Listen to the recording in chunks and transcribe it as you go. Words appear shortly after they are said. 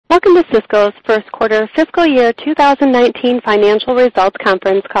Welcome to Cisco's first quarter fiscal year 2019 financial results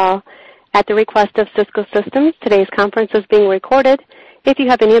conference call. At the request of Cisco Systems, today's conference is being recorded. If you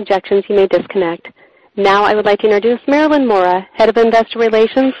have any objections, you may disconnect. Now I would like to introduce Marilyn Mora, Head of Investor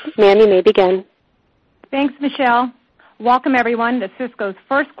Relations. Ma'am, you may begin. Thanks, Michelle. Welcome, everyone, to Cisco's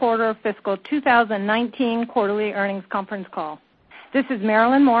first quarter fiscal 2019 quarterly earnings conference call. This is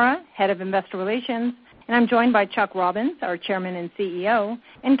Marilyn Mora, Head of Investor Relations, and I'm joined by Chuck Robbins, our Chairman and CEO,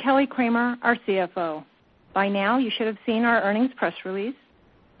 and Kelly Kramer, our CFO. By now, you should have seen our earnings press release.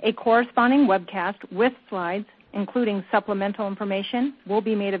 A corresponding webcast with slides, including supplemental information, will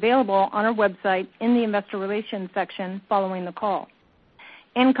be made available on our website in the Investor Relations section following the call.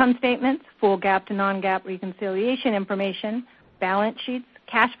 Income statements, full GAAP to non-GAAP reconciliation information, balance sheets,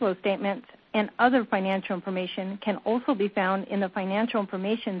 cash flow statements, and other financial information can also be found in the Financial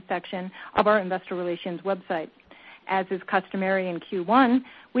Information section of our Investor Relations website. As is customary in Q1,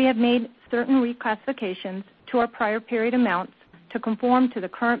 we have made certain reclassifications to our prior period amounts to conform to the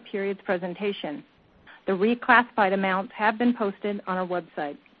current period's presentation. The reclassified amounts have been posted on our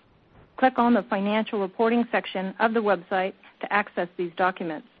website. Click on the Financial Reporting section of the website to access these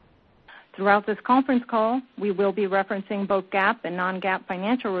documents. Throughout this conference call, we will be referencing both GAAP and non-GAAP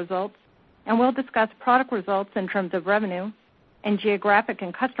financial results, and we'll discuss product results in terms of revenue and geographic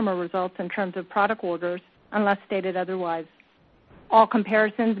and customer results in terms of product orders, unless stated otherwise. All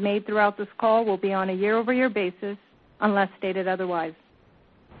comparisons made throughout this call will be on a year-over-year basis, unless stated otherwise.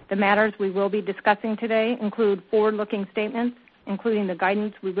 The matters we will be discussing today include forward-looking statements, including the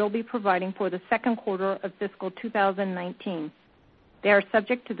guidance we will be providing for the second quarter of fiscal 2019. They are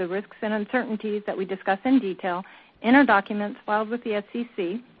subject to the risks and uncertainties that we discuss in detail in our documents filed with the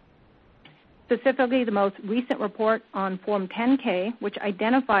SEC, specifically the most recent report on Form 10-K, which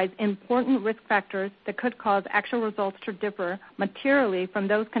identifies important risk factors that could cause actual results to differ materially from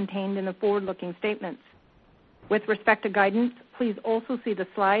those contained in the forward-looking statements. With respect to guidance, please also see the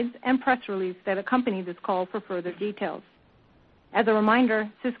slides and press release that accompany this call for further details. As a reminder,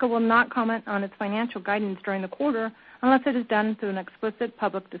 Cisco will not comment on its financial guidance during the quarter unless it is done through an explicit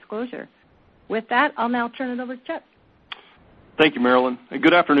public disclosure. With that, I'll now turn it over to Chuck. Thank you, Marilyn, and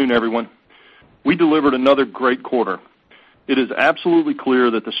good afternoon, everyone. We delivered another great quarter. It is absolutely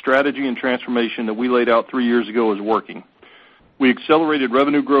clear that the strategy and transformation that we laid out 3 years ago is working. We accelerated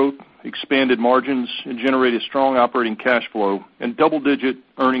revenue growth, expanded margins, and generated strong operating cash flow and double-digit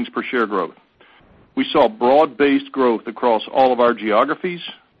earnings per share growth. We saw broad-based growth across all of our geographies,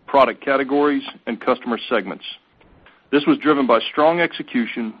 product categories, and customer segments. This was driven by strong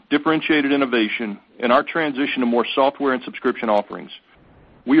execution, differentiated innovation, and our transition to more software and subscription offerings.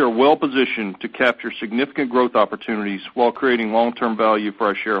 We are well positioned to capture significant growth opportunities while creating long-term value for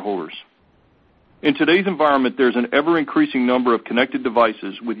our shareholders. In today's environment, there's an ever-increasing number of connected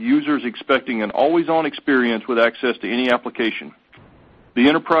devices with users expecting an always-on experience with access to any application. The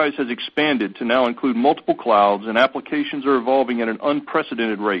enterprise has expanded to now include multiple clouds, and applications are evolving at an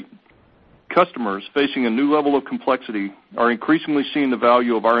unprecedented rate. Customers facing a new level of complexity are increasingly seeing the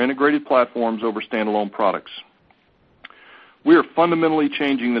value of our integrated platforms over standalone products. We are fundamentally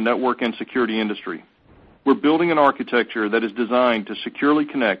changing the network and security industry. We're building an architecture that is designed to securely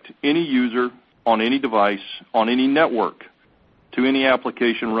connect any user on any device, on any network, to any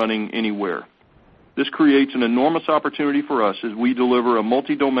application running anywhere. This creates an enormous opportunity for us as we deliver a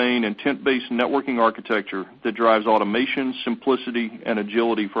multi-domain, intent-based networking architecture that drives automation, simplicity, and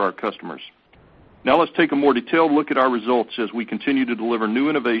agility for our customers. Now let's take a more detailed look at our results as we continue to deliver new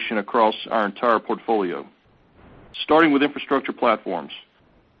innovation across our entire portfolio. Starting with infrastructure platforms.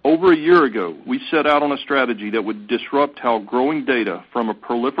 Over a year ago, we set out on a strategy that would disrupt how growing data from a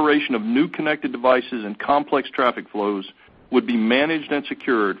proliferation of new connected devices and complex traffic flows would be managed and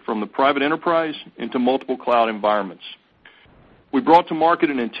secured from the private enterprise into multiple cloud environments. We brought to market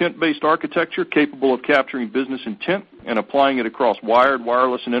an intent-based architecture capable of capturing business intent and applying it across wired,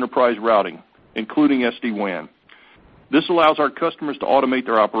 wireless, and enterprise routing, including SD-WAN. This allows our customers to automate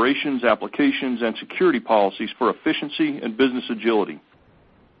their operations, applications, and security policies for efficiency and business agility.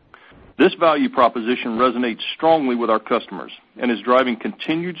 This value proposition resonates strongly with our customers and is driving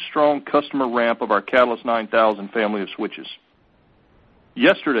continued strong customer ramp of our Catalyst 9000 family of switches.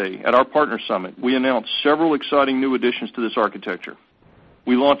 Yesterday, at our Partner Summit, we announced several exciting new additions to this architecture.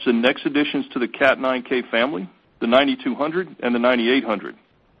 We launched the next additions to the Cat 9K family, the 9200 and the 9800.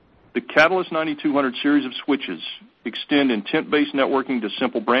 The Catalyst 9200 series of switches extend intent-based networking to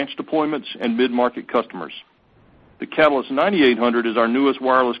simple branch deployments and mid-market customers. The Catalyst 9800 is our newest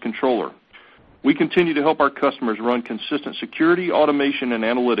wireless controller. We continue to help our customers run consistent security, automation, and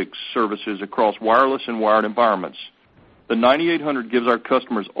analytics services across wireless and wired environments. The 9800 gives our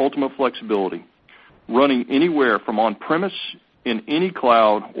customers ultimate flexibility, running anywhere from on-premise, in any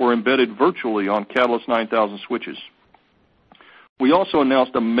cloud, or embedded virtually on Catalyst 9000 switches. We also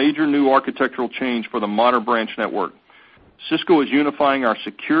announced a major new architectural change for the modern branch network. Cisco is unifying our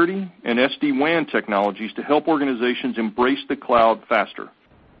security and SD-WAN technologies to help organizations embrace the cloud faster,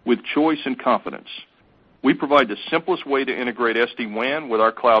 with choice and confidence. We provide the simplest way to integrate SD-WAN with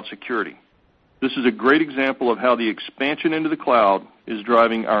our cloud security. This is a great example of how the expansion into the cloud is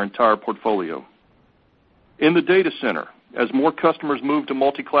driving our entire portfolio. In the data center, as more customers move to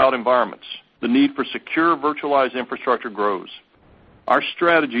multi-cloud environments, the need for secure virtualized infrastructure grows. Our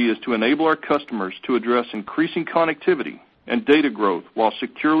strategy is to enable our customers to address increasing connectivity and data growth while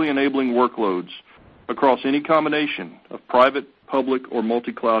securely enabling workloads across any combination of private, public, or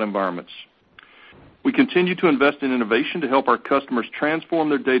multi-cloud environments. We continue to invest in innovation to help our customers transform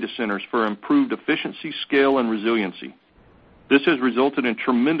their data centers for improved efficiency, scale, and resiliency. This has resulted in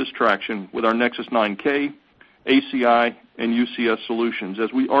tremendous traction with our Nexus 9K, ACI, and UCS solutions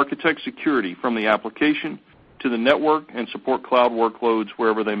as we architect security from the application to the network and support cloud workloads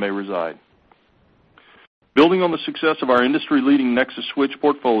wherever they may reside. Building on the success of our industry-leading Nexus switch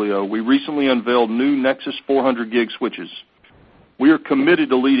portfolio, we recently unveiled new Nexus 400 gig switches. We are committed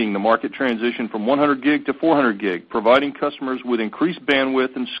to leading the market transition from 100 gig to 400 gig, providing customers with increased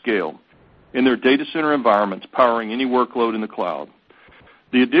bandwidth and scale in their data center environments, powering any workload in the cloud.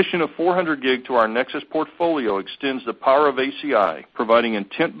 The addition of 400 gig to our Nexus portfolio extends the power of ACI, providing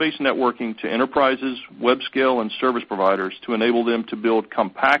intent-based networking to enterprises, web scale, and service providers to enable them to build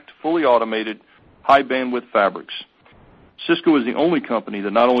compact, fully automated, high-bandwidth fabrics. Cisco is the only company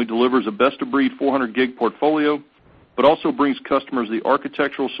that not only delivers a best-of-breed 400 gig portfolio, but also brings customers the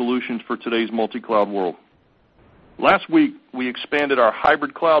architectural solutions for today's multi-cloud world. Last week, we expanded our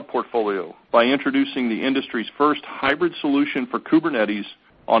hybrid cloud portfolio by introducing the industry's first hybrid solution for Kubernetes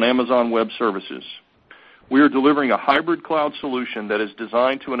on Amazon Web Services. We are delivering a hybrid cloud solution that is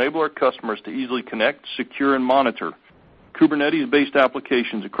designed to enable our customers to easily connect, secure, and monitor Kubernetes-based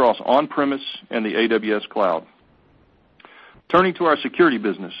applications across on-premise and the AWS cloud. Turning to our security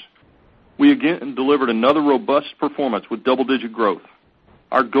business, we again delivered another robust performance with double-digit growth.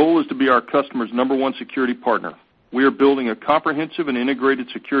 Our goal is to be our customers' #1 security partner. We are building a comprehensive and integrated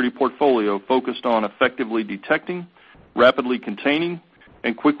security portfolio focused on effectively detecting, rapidly containing,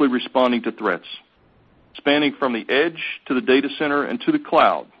 and quickly responding to threats. Spanning from the edge to the data center and to the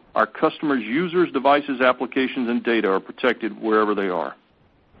cloud, our customers' users, devices, applications, and data are protected wherever they are.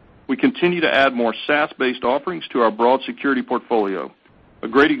 We continue to add more SaaS-based offerings to our broad security portfolio. A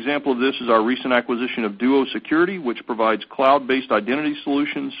great example of this is our recent acquisition of Duo Security, which provides cloud-based identity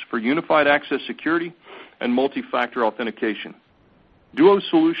solutions for unified access security and multi-factor authentication. Duo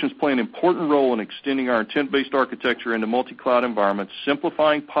solutions play an important role in extending our intent-based architecture into multi-cloud environments,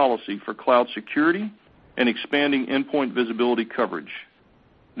 simplifying policy for cloud security and expanding endpoint visibility coverage.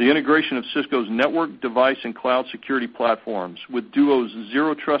 The integration of Cisco's network, device, and cloud security platforms with Duo's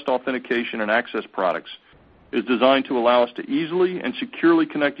zero-trust authentication and access products is designed to allow us to easily and securely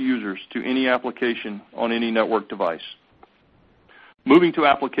connect users to any application on any network device. Moving to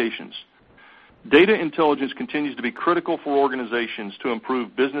applications. Data intelligence continues to be critical for organizations to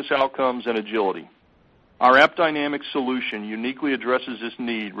improve business outcomes and agility. Our AppDynamics solution uniquely addresses this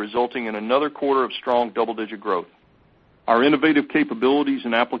need, resulting in another quarter of strong double-digit growth. Our innovative capabilities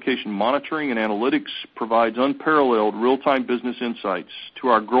in application monitoring and analytics provides unparalleled real-time business insights to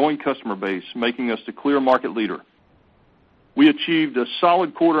our growing customer base, making us the clear market leader. We achieved a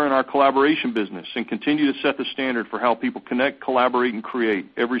solid quarter in our collaboration business and continue to set the standard for how people connect, collaborate, and create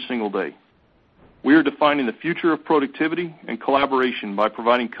every single day. We are defining the future of productivity and collaboration by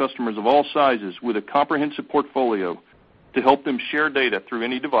providing customers of all sizes with a comprehensive portfolio to help them share data through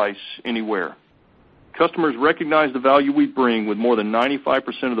any device, anywhere. Customers recognize the value we bring with more than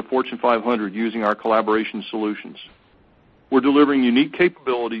 95% of the Fortune 500 using our collaboration solutions. We're delivering unique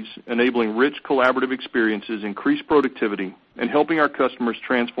capabilities, enabling rich collaborative experiences, increased productivity, and helping our customers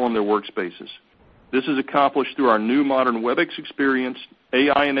transform their workspaces. This is accomplished through our new modern WebEx experience,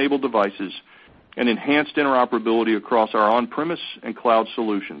 AI-enabled devices, and enhanced interoperability across our on-premise and cloud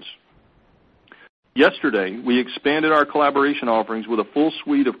solutions. Yesterday, we expanded our collaboration offerings with a full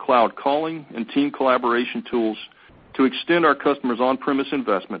suite of cloud calling and team collaboration tools to extend our customers' on-premise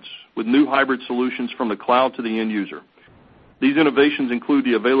investments with new hybrid solutions from the cloud to the end user. These innovations include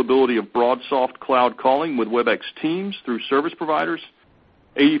the availability of BroadSoft cloud calling with WebEx Teams through service providers,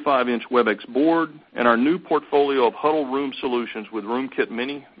 85-inch WebEx board, and our new portfolio of huddle room solutions with RoomKit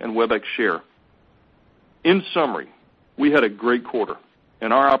Mini and WebEx Share. In summary, we had a great quarter,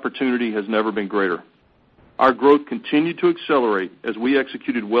 and our opportunity has never been greater. Our growth continued to accelerate as we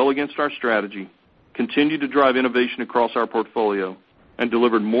executed well against our strategy, continued to drive innovation across our portfolio, and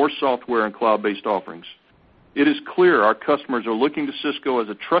delivered more software and cloud-based offerings. It is clear our customers are looking to Cisco as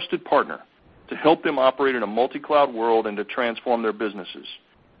a trusted partner to help them operate in a multi-cloud world and to transform their businesses.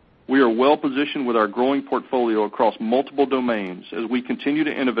 We are well positioned with our growing portfolio across multiple domains as we continue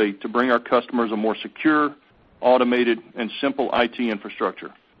to innovate to bring our customers a more secure, automated, and simple IT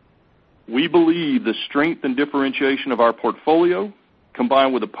infrastructure. We believe the strength and differentiation of our portfolio,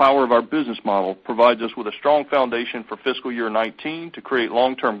 combined with the power of our business model, provides us with a strong foundation for fiscal year 19 to create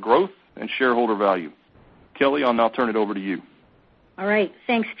long-term growth and shareholder value. Kelly, I'll now turn it over to you. All right.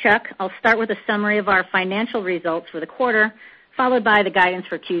 Thanks, Chuck. I'll start with a summary of our financial results for the quarter, followed by the guidance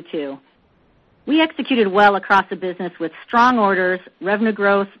for Q2. We executed well across the business with strong orders, revenue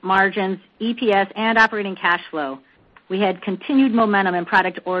growth, margins, EPS, and operating cash flow. We had continued momentum in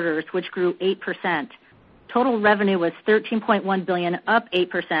product orders, which grew 8%. Total revenue was $13.1 billion, up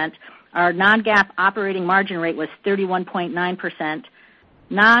 8%. Our non-GAAP operating margin rate was 31.9%.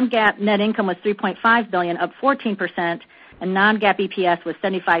 Non-GAAP net income was $3.5 billion, up 14%, and non-GAAP EPS was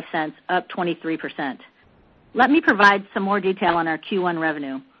 75 cents, up 23%. Let me provide some more detail on our Q1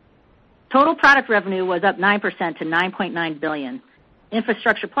 revenue. Total product revenue was up 9% to $9.9 billion.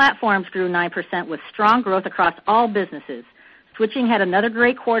 Infrastructure platforms grew 9% with strong growth across all businesses. Switching had another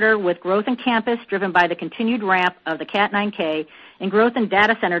great quarter with growth in campus driven by the continued ramp of the Cat 9K and growth in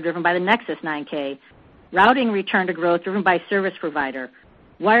data center driven by the Nexus 9K. Routing returned to growth driven by service provider.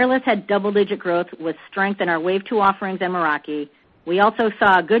 Wireless had double-digit growth with strength in our Wave 2 offerings and Meraki. We also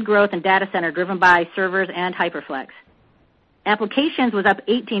saw good growth in data center driven by servers and HyperFlex. Applications was up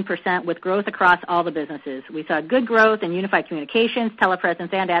 18% with growth across all the businesses. We saw good growth in unified communications,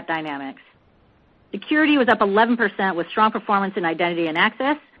 telepresence, and app dynamics. Security was up 11% with strong performance in identity and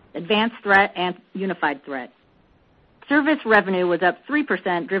access, advanced threat, and unified threat. Service revenue was up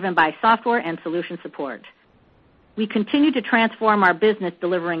 3% driven by software and solution support. We continue to transform our business,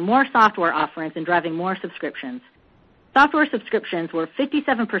 delivering more software offerings and driving more subscriptions. Software subscriptions were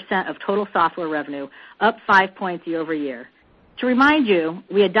 57% of total software revenue, up 5 points year over year. To remind you,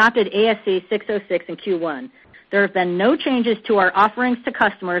 we adopted ASC 606 in Q1. There have been no changes to our offerings to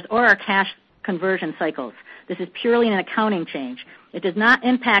customers or our cash conversion cycles. This is purely an accounting change. It does not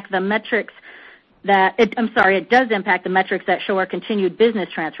impact the metrics it does impact the metrics that show our continued business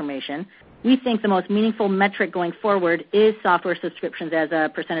transformation. We think the most meaningful metric going forward is software subscriptions as a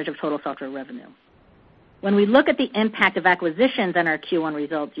percentage of total software revenue. When we look at the impact of acquisitions on our Q1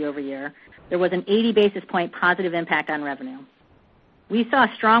 results year over year, there was an 80 basis point positive impact on revenue. We saw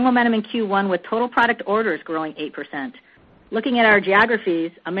strong momentum in Q1 with total product orders growing 8%. Looking at our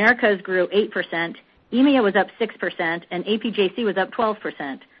geographies, Americas grew 8%, EMEA was up 6%, and APJC was up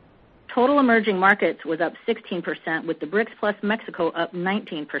 12%. Total emerging markets was up 16%, with the BRICS plus Mexico up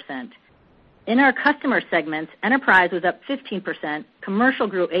 19%. In our customer segments, enterprise was up 15%, commercial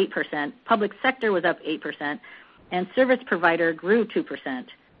grew 8%, public sector was up 8%, and service provider grew 2%.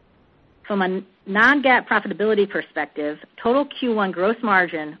 From a non-GAAP profitability perspective, total Q1 gross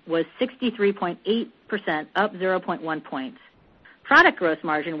margin was 63.8%, up 0.1 points. Product gross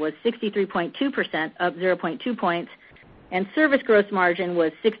margin was 63.2%, up 0.2 points, and service gross margin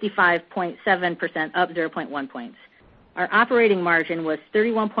was 65.7%, up 0.1 points. Our operating margin was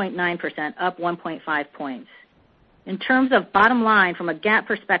 31.9%, up 1.5 points. In terms of bottom line from a GAAP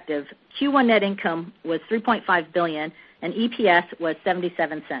perspective, Q1 net income was $3.5 billion, and EPS was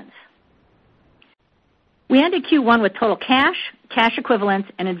 77 cents. We ended Q1 with total cash equivalents,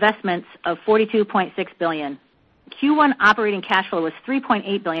 and investments of $42.6 billion. Q1 operating cash flow was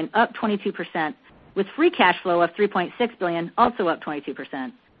 $3.8 billion, up 22%, with free cash flow of $3.6 billion, also up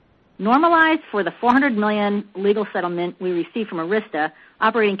 22%. Normalized for the $400 million legal settlement we received from Arista,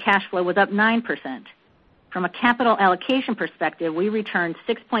 operating cash flow was up 9%. From a capital allocation perspective, we returned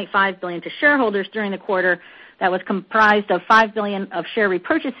 $6.5 billion to shareholders during the quarter. That was comprised of $5 billion of share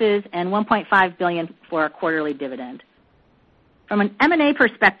repurchases and $1.5 billion for our quarterly dividend. From an M&A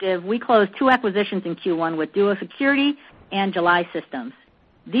perspective, we closed 2 acquisitions in Q1 with Duo Security and July Systems.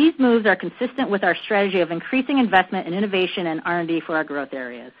 These moves are consistent with our strategy of increasing investment in innovation and R&D for our growth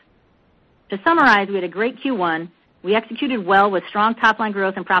areas. To summarize, we had a great Q1. We executed well with strong top-line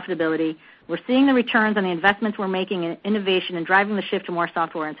growth and profitability. We're seeing the returns on the investments we're making in innovation and driving the shift to more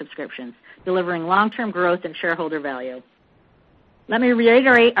software and subscriptions, delivering long-term growth and shareholder value. Let me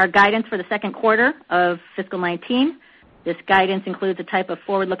reiterate our guidance for the second quarter of fiscal 19. This guidance includes a type of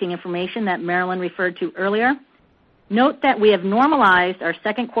forward-looking information that Marilyn referred to earlier. Note that we have normalized our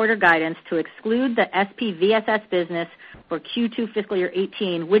second quarter guidance to exclude the SPVSS business for Q2 fiscal year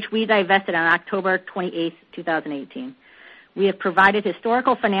 18, which we divested on October 28, 2018. We have provided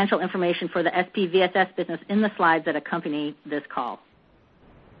historical financial information for the SPVSS business in the slides that accompany this call.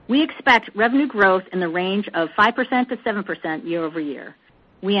 We expect revenue growth in the range of 5% to 7% year over year.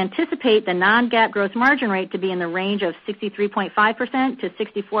 We anticipate the non-GAAP gross margin rate to be in the range of 63.5% to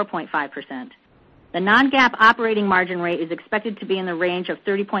 64.5%. The non-GAAP operating margin rate is expected to be in the range of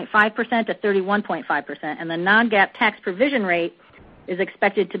 30.5% to 31.5%, and the non-GAAP tax provision rate is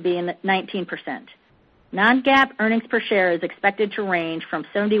expected to be in 19%. Non-GAAP earnings per share is expected to range from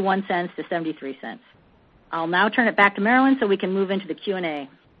 71 cents to 73 cents. I'll now turn it back to Marilyn so we can move into the Q&A.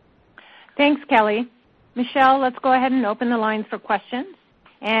 Thanks, Kelly. Michelle, let's go ahead and open the lines for questions.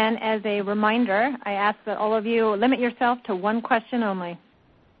 And as a reminder, I ask that all of you limit yourself to one question only.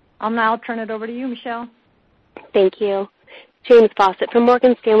 I'll now turn it over to you, Michelle. Thank you. James Fawcett from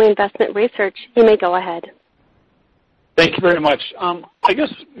Morgan Stanley Investment Research. You may go ahead. Thank you very much. I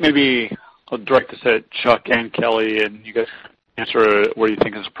guess maybe I'll direct this at Chuck and Kelly, and you guys answer where you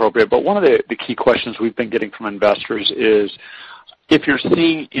think is appropriate. But one of the key questions we've been getting from investors is if you're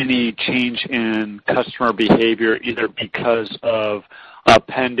seeing any change in customer behavior, either because of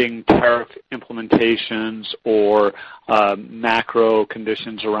pending tariff implementations or macro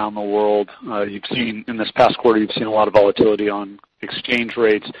conditions around the world. You've seen in this past quarter, you've seen a lot of volatility on exchange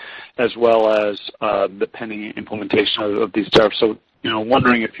rates as well as the pending implementation of these tariffs. So,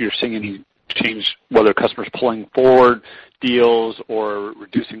 wondering if you're seeing any change, whether customers pulling forward deals or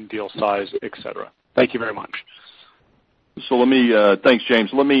reducing deal size, et cetera. Thank you very much. So thanks, James.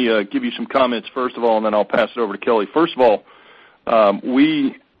 Let me give you some comments first of all, and then I'll pass it over to Kelly. First of all,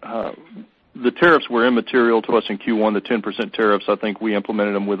 the tariffs were immaterial to us in Q1, the 10% tariffs. I think we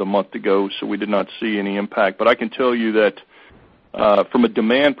implemented them with a month to go, so we did not see any impact. But I can tell you that from a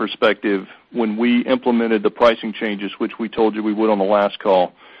demand perspective, when we implemented the pricing changes, which we told you we would on the last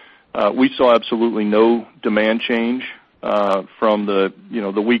call, we saw absolutely no demand change from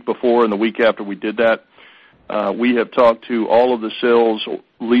the week before and the week after we did that. We have talked to all of the sales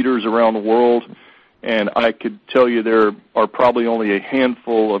leaders around the world, and I could tell you there are probably only a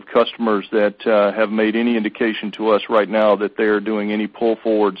handful of customers that have made any indication to us right now that they are doing any pull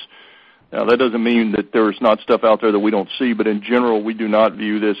forwards. Now, that doesn't mean that there's not stuff out there that we don't see, but in general, we do not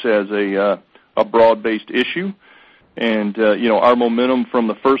view this as a broad-based issue. And, our momentum from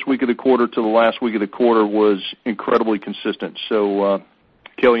the first week of the quarter to the last week of the quarter was incredibly consistent. So,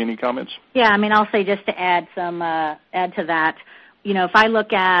 Kelly, any comments? Yeah, I'll say just to add to that, if I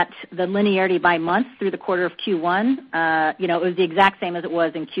look at the linearity by month through the quarter of Q1, it was the exact same as it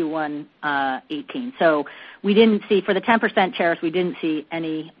was in Q1 18. So we didn't see, for the 10% tariffs, we didn't see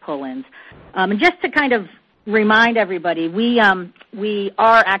any pull-ins. And just to kind of remind everybody, we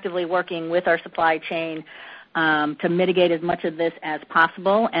are actively working with our supply chain to mitigate as much of this as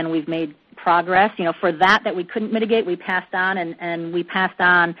possible, and we've made progress. For that we couldn't mitigate, we passed on, and we passed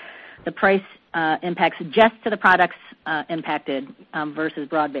on the price impacts just to the products impacted versus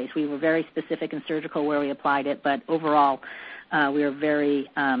broad-based. We were very specific and surgical where we applied it, but overall, we are very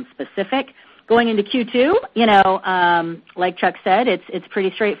specific. Going into Q2, like Chuck said, it's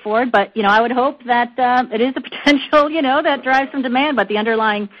pretty straightforward, but, I would hope that it is a potential, that drives some demand, but the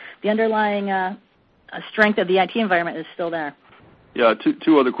underlying strength of the IT environment is still there. Yeah,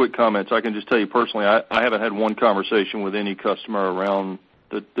 two other quick comments. I can just tell you personally, I haven't had one conversation with any customer around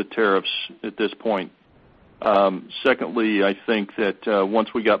the tariffs at this point. Secondly, I think that once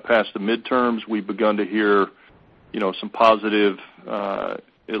we got past the midterms, we've begun to hear, some positive,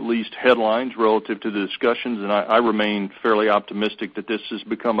 at least headlines relative to the discussions, and I remain fairly optimistic that this has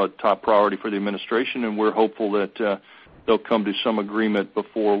become a top priority for the administration, and we're hopeful that they'll come to some agreement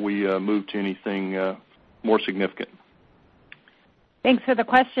before we move to anything more significant. Thanks for the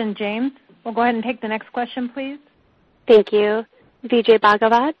question, James. We'll go ahead and take the next question, please. Thank you. Vijay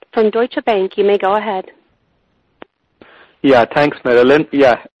Bhagavat from Deutsche Bank. You may go ahead. Yeah, thanks, Marilyn.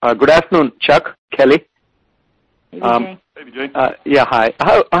 Yeah, good afternoon, Chuck, Kelly. Hey, Vijay. Hey, Vijay. Yeah, hi.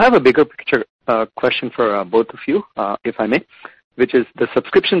 I have a bigger picture question for both of you, if I may, which is the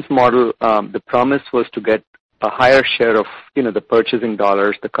subscriptions model. The promise was to get a higher share of, the purchasing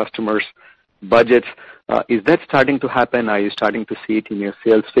dollars, the customers' budgets. Is that starting to happen? Are you starting to see it in your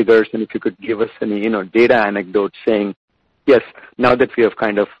sales figures? And if you could give us any, data anecdotes saying, yes, now that we have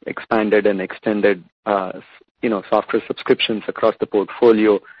kind of expanded and extended, software subscriptions across the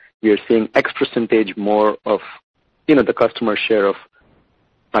portfolio, we are seeing X percentage more of, the customer share of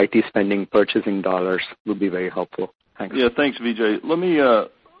IT spending, purchasing dollars would be very helpful. Thanks. Yeah, thanks, Vijay.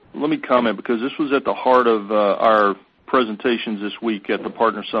 let me comment, because this was at the heart of our presentations this week at the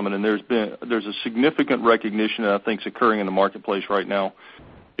Partner Summit, and there's a significant recognition that I think is occurring in the marketplace right now.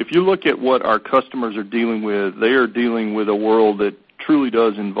 If you look at what our customers are dealing with, they are dealing with a world that truly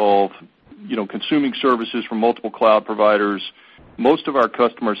does involve, consuming services from multiple cloud providers. Most of our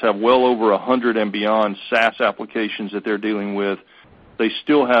customers have well over 100 and beyond SaaS applications that they're dealing with. They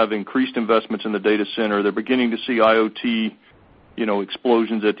still have increased investments in the data center. They're beginning to see IoT,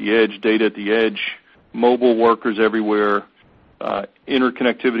 explosions at the edge, data at the edge, mobile workers everywhere,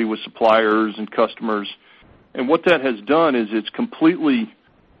 interconnectivity with suppliers and customers. And what that has done is it's completely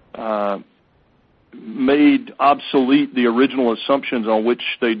made obsolete the original assumptions on which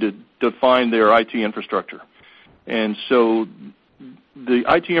they defined their IT infrastructure. And so the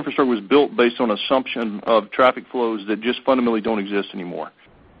IT infrastructure was built based on assumption of traffic flows that just fundamentally don't exist anymore.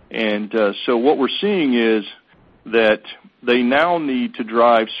 And so what we're seeing is that they now need to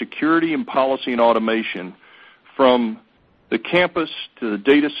drive security and policy and automation from the campus to the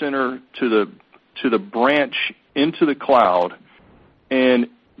data center to the branch into the cloud, and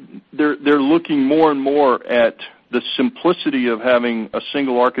they're looking more and more at the simplicity of having a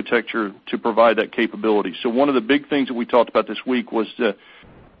single architecture to provide that capability. So one of the big things that we talked about this week was the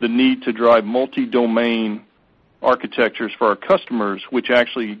need to drive multi-domain architectures for our customers, which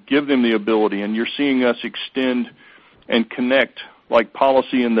actually give them the ability, and you're seeing us extend and connect like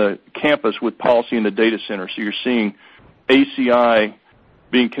policy in the campus with policy in the data center. So you're seeing ACI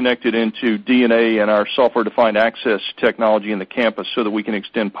being connected into DNA and our software-defined access technology in the campus so that we can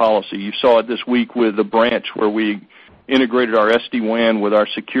extend policy. You saw it this week with the branch where we integrated our SD-WAN with our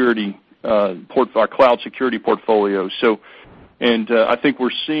security, our cloud security portfolio. I think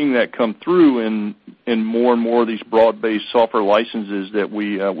we're seeing that come through in more and more of these broad-based software licenses that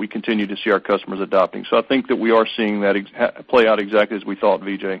we continue to see our customers adopting. So I think that we are seeing that play out exactly as we thought,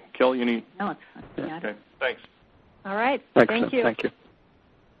 Vijay. Kelly, any? No, okay, thanks. All right. Excellent. Thank you. Thank you.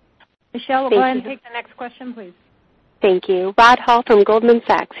 Michelle, we'll go ahead and take the next question, please. Thank you. Rod Hall from Goldman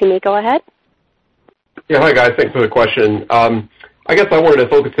Sachs. You may go ahead. Yeah, hi, guys. Thanks for the question. I guess I wanted to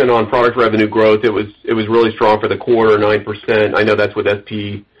focus in on product revenue growth. It was really strong for the quarter, 9%. I know that's with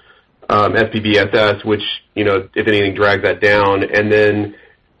SPVSS, which, if anything, drags that down. And then,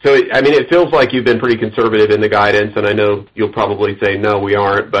 it feels like you've been pretty conservative in the guidance, and I know you'll probably say, no, we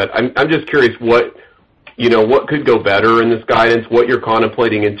aren't. But I'm just curious what could go better in this guidance, what you're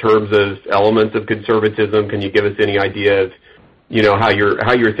contemplating in terms of elements of conservatism. Can you give us any idea of, how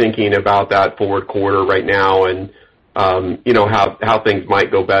you're thinking about that forward quarter right now, and how things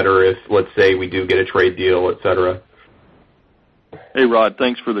might go better if, let's say, we do get a trade deal, et cetera? Hey, Rod,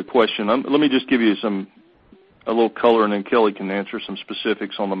 thanks for the question. Let me just give you a little color, and then Kelly can answer some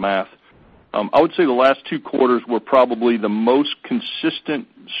specifics on the math. I would say the last 2 quarters were probably the most consistent,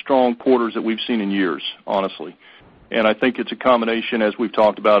 strong quarters that we've seen in years, honestly. And I think it's a combination, as we've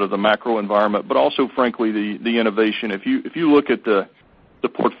talked about, of the macro environment, but also, frankly, the innovation. If you look at the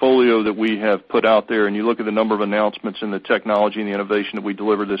portfolio that we have put out there, and you look at the number of announcements and the technology and the innovation that we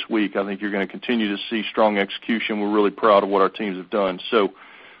delivered this week, I think you're going to continue to see strong execution. We're really proud of what our teams have done.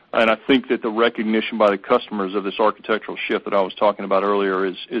 And I think that the recognition by the customers of this architectural shift that I was talking about earlier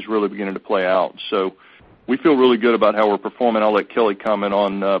is really beginning to play out. So we feel really good about how we're performing. I'll let Kelly comment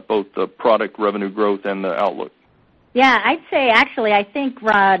on both the product revenue growth and the outlook. Yeah, I'd say, actually, I think,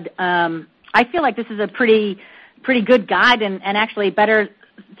 Rod, I feel like this is a pretty good guide, and actually better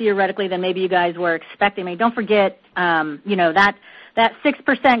theoretically than maybe you guys were expecting. I mean, don't forget, that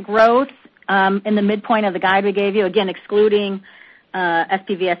 6% growth in the midpoint of the guide we gave you, again, excluding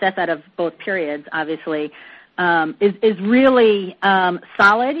SPVSS out of both periods, obviously, is really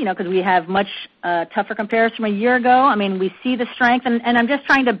solid, because we have much tougher comparison from a year ago. I mean, we see the strength, and I'm just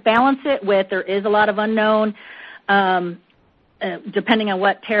trying to balance it with there is a lot of unknown, depending on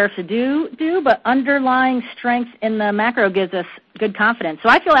what tariffs do, but underlying strength in the macro gives us good confidence. So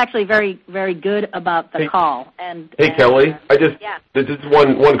I feel actually very, very good about the call. Hey, Kelly, this is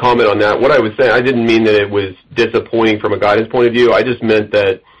one comment on that. What I was saying, I didn't mean that it was disappointing from a guidance point of view. I just meant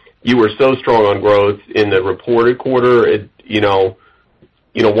that you were so strong on growth in the reported quarter,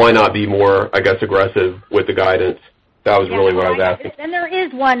 why not be more, I guess, aggressive with the guidance? That was really what I was asking. And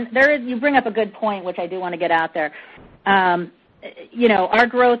you bring up a good point, which I do want to get out there. Our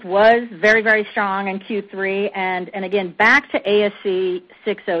growth was very, very strong in Q3, and again, back to ASC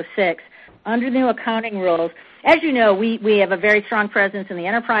 606, under the new accounting rules, as you know, we have a very strong presence in the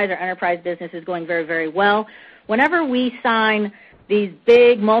enterprise. Our enterprise business is going very, very well. Whenever we sign these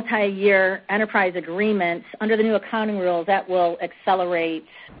big multi-year enterprise agreements, under the new accounting rules, that will accelerate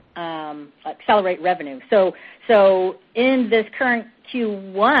revenue. So in this current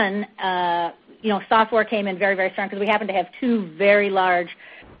Q1, software came in very, very strong because we happen to have two very large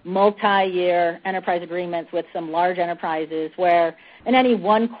multi-year enterprise agreements with some large enterprises where in any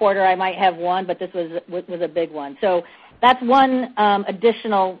one quarter I might have one, but this was a big one. So that's one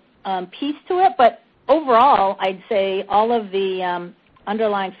additional piece to it, but overall I'd say all of the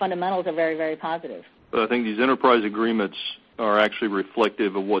underlying fundamentals are very, very positive. But I think these enterprise agreements are actually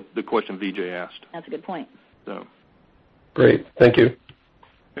reflective of what the question VJ asked. That's a good point. So. Great. Thank you.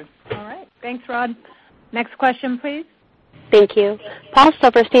 Okay. All right. Thanks, Rod. Next question, please. Thank you. Paul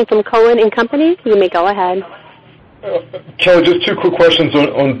Silverstein from Cohen and Company. You may go ahead. Kelly, just two quick questions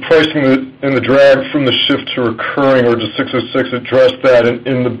on pricing and the drag from the shift to recurring, or does 606 address that?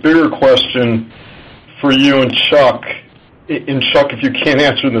 And the bigger question for you and Chuck, if you can't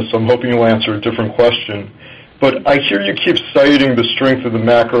answer this, I'm hoping you'll answer a different question. But I hear you keep citing the strength of the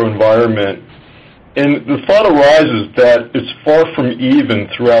macro environment. And the thought arises that it's far from even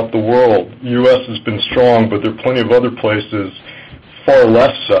throughout the world. The U.S. has been strong, but there are plenty of other places far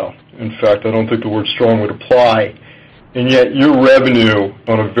less so. In fact, I don't think the word strong would apply. And yet your revenue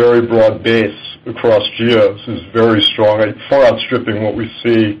on a very broad base across geos is very strong, far outstripping what we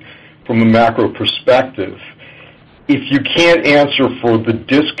see from a macro perspective. If you can't answer for the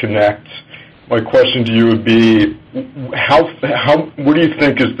disconnect, my question to you would be, what do you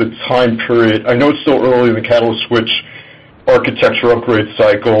think is the time period? I know it's still early in the catalyst switch architecture upgrade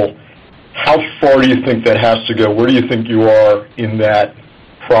cycle. How far do you think that has to go? Where do you think you are in that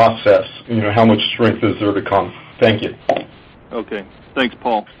process? How much strength is there to come? Thank you. Okay. Thanks,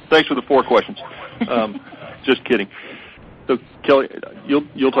 Paul. Thanks for the 4 questions. Just kidding. So, Kelly,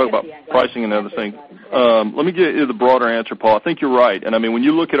 you'll talk about pricing and other things. Let me get you the broader answer, Paul. I think you're right. And, I mean, when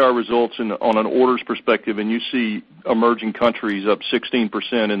you look at our results on an orders perspective and you see emerging countries up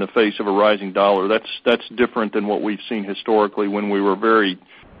 16% in the face of a rising dollar, that's different than what we've seen historically when we were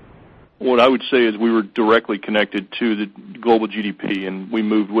what I would say is we were directly connected to the global GDP and we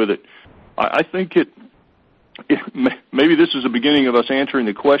moved with it. I think maybe this is the beginning of us answering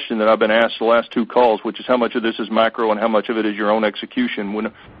the question that I've been asked the last 2 calls, which is how much of this is macro and how much of it is your own execution.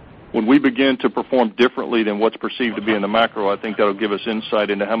 When we begin to perform differently than what's perceived to be in the macro, I think that'll give us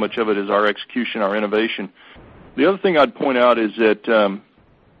insight into how much of it is our execution, our innovation. The other thing I'd point out is that,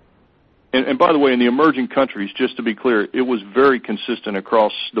 and by the way, in the emerging countries, just to be clear, it was very consistent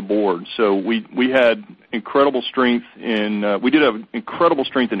across the board. So we had incredible strength we did have incredible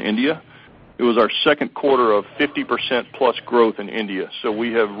strength in India. It was our second quarter of 50% plus growth in India. So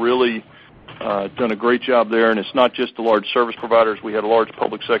we have really done a great job there, and it's not just the large service providers. We had a large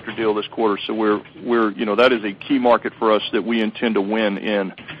public sector deal this quarter, so that is a key market for us that we intend to win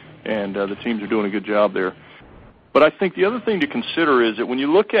in, and the teams are doing a good job there. But I think the other thing to consider is that when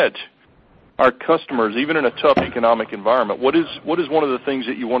you look at our customers, even in a tough economic environment, what is one of the things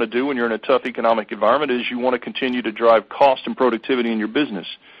that you want to do when you're in a tough economic environment is you want to continue to drive cost and productivity in your business.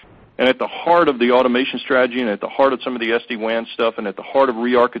 And at the heart of the automation strategy and at the heart of some of the SD-WAN stuff and at the heart of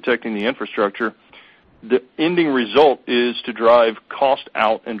re-architecting the infrastructure, the ending result is to drive cost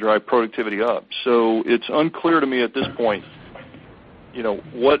out and drive productivity up. So it's unclear to me at this point,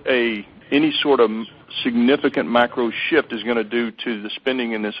 what any sort of significant macro shift is going to do to the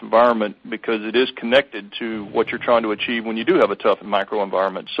spending in this environment, because it is connected to what you're trying to achieve when you do have a tough macro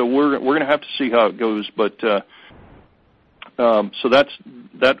environment. So we're going to have to see how it goes, but so that's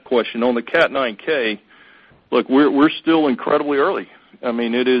that question. On the Cat 9K, look, we're still incredibly early. I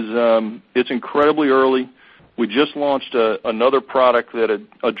mean, it's incredibly early. We just launched another product that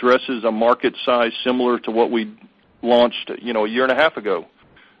addresses a market size similar to what we launched, a year and a half ago.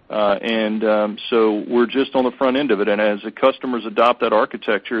 So we're just on the front end of it. And as the customers adopt that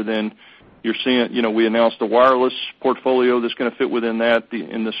architecture, then you're seeing, we announced a wireless portfolio that's going to fit within that.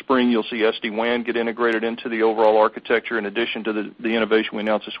 In the spring, you'll see SD-WAN get integrated into the overall architecture in addition to the innovation we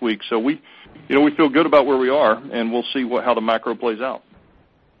announced this week. So we feel good about where we are, and we'll see how the macro plays out.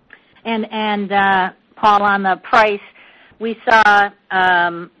 And Paul, on the price, we saw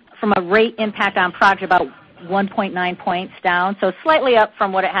from a rate impact on project about 1.9 points down, so slightly up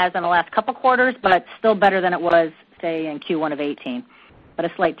from what it has in the last couple quarters, but still better than it was, say, in Q1 of 18. But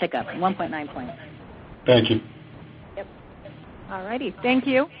a slight tick up, 1.9 points. Thank you. Yep. All righty. Thank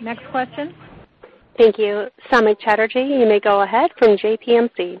you. Next question. Thank you. Samik Chatterjee, you may go ahead from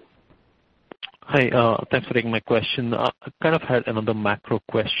JPMC. Hi, thanks for taking my question. I kind of had another macro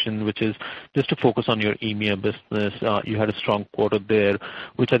question, which is just to focus on your EMEA business. You had a strong quarter there.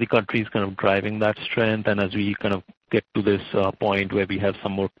 Which are the countries kind of driving that strength? And as we kind of get to this point where we have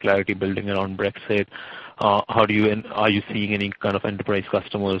some more clarity building around Brexit, are you seeing any kind of enterprise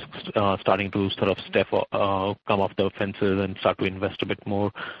customers starting to sort of come off the fences and start to invest a bit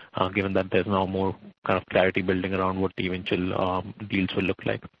more, given that there's now more kind of clarity building around what the eventual deals will look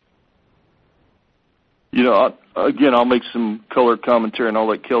like? Again, I'll make some color commentary, and I'll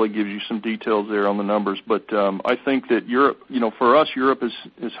let Kelly give you some details there on the numbers. But I think that Europe, for us, Europe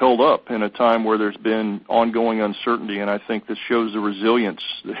is held up in a time where there's been ongoing uncertainty, and I think this shows the resilience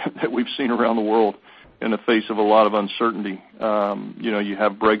that we've seen around the world in the face of a lot of uncertainty. You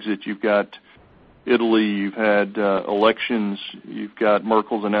have Brexit, you've got Italy, you've had elections, you've got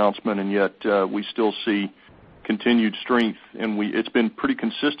Merkel's announcement, and yet we still see continued strength, and it's been pretty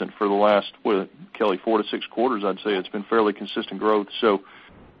consistent for the last, Kelly, 4 to 6 quarters, I'd say. It's been fairly consistent growth. So,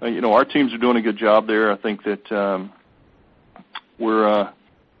 our teams are doing a good job there. I think that we're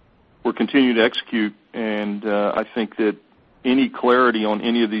continuing to execute, and I think that any clarity on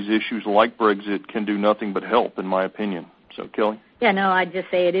any of these issues like Brexit can do nothing but help, in my opinion. So, Kelly? Yeah, no, I'd just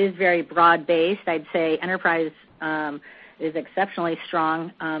say it is very broad-based. I'd say enterprise is exceptionally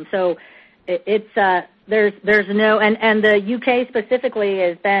strong. So there's no, and the UK specifically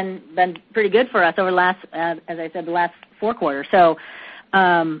has been pretty good for us over the last, as I said, the last 4 quarters. So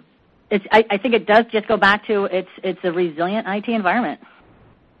I think it does just go back to it's a resilient IT environment.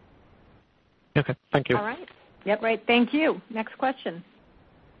 Okay, thank you. All right. Yep, right. Thank you. Next question.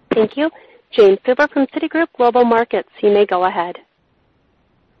 Thank you. James Suva from Citigroup Global Markets. You may go ahead.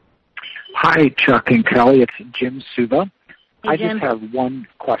 Hi, Chuck and Kelly. It's Jim Suva. Hey, Jim.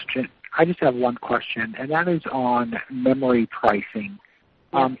 I just have one question, and that is on memory pricing.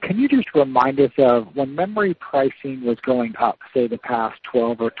 Can you just remind us of when memory pricing was going up, say the past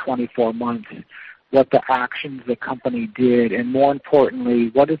 12 or 24 months, what the actions the company did, and more importantly,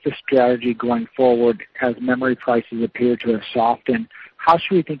 what is the strategy going forward as memory prices appear to have softened? How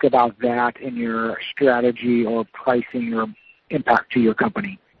should we think about that in your strategy or pricing or impact to your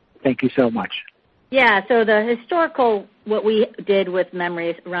company? Thank you so much. Yeah, so the historical, what we did with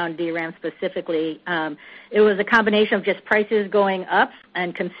memories around DRAM specifically, it was a combination of just prices going up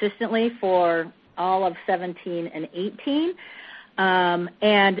and consistently for all of 17 and 18,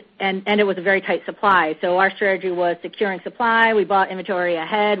 and it was a very tight supply. So our strategy was securing supply. We bought inventory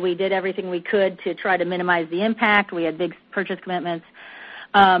ahead. We did everything we could to try to minimize the impact. We had big purchase commitments.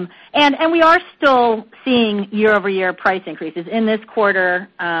 And we are still seeing year-over-year price increases. In this quarter,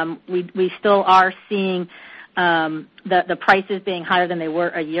 we still are seeing the prices being higher than they were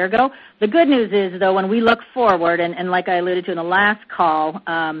a year ago. The good news is, though, when we look forward, and like I alluded to in the last call,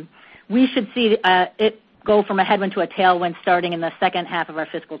 we should see it go from a headwind to a tailwind starting in the second half of our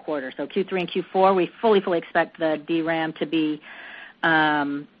fiscal quarter. So Q3 and Q4, we fully expect the DRAM to be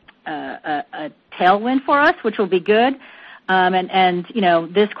a tailwind for us, which will be good. And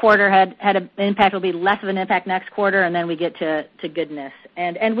this quarter had an impact. Will be less of an impact next quarter, and then we get to goodness.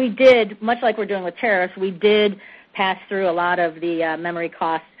 And we did, much like we're doing with tariffs, we did pass through a lot of the memory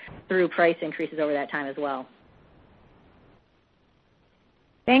costs through price increases over that time as well.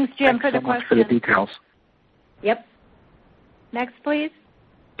 Thanks, Jim, for the question. Thanks so much for the details. Yep. Next, please.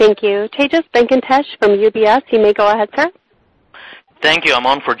 Thank you. Tejas Venkatesh from UBS. You may go ahead, sir. Thank you. I'm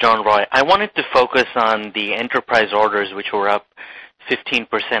on for John Roy. I wanted to focus on the enterprise orders, which were up 15%,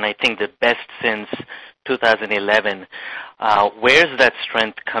 I think the best since 2011. Where's that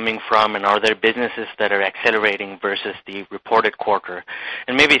strength coming from, and are there businesses that are accelerating versus the reported quarter?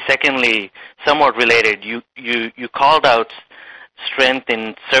 And maybe secondly, somewhat related, you called out strength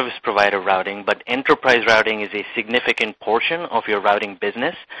in service provider routing, but enterprise routing is a significant portion of your routing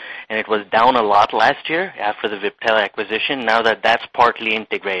business, and it was down a lot last year after the Viptela acquisition. Now that that's partly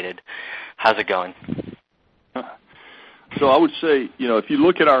integrated, how's it going? So I would say, if you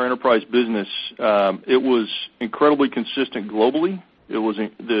look at our enterprise business, it was incredibly consistent globally. It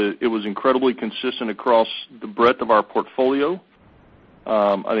was incredibly consistent across the breadth of our portfolio.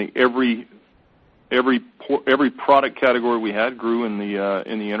 I think every product category we had grew in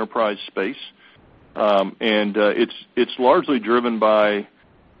the enterprise space, and it's largely driven by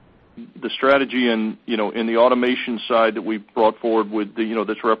the strategy and in the automation side that we brought forward with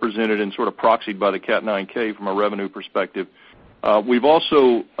that's represented and sort of proxied by the Cat 9K from a revenue perspective. We've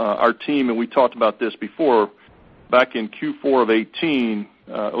also our team, and we talked about this before, back in Q4 of 18.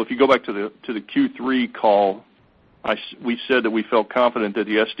 If you go back to the Q3 call, we said that we felt confident that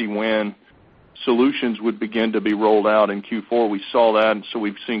the SD-WAN solutions would begin to be rolled out in Q4. We saw that, and so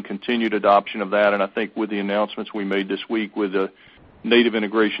we've seen continued adoption of that, and I think with the announcements we made this week with the native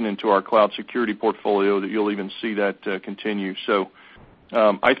integration into our cloud security portfolio, that you'll even see that continue. So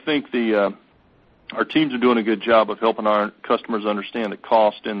I think our teams are doing a good job of helping our customers understand the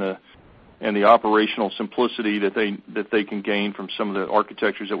cost and the operational simplicity that they can gain from some of the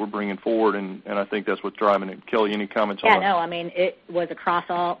architectures that we're bringing forward, and I think that's what's driving it. Kelly, any comments on that? Yeah, no, I mean, it was across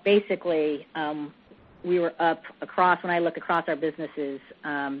all, basically, we were up across, when I look across our businesses,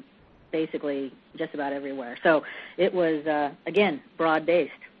 basically just about everywhere. So it was, again,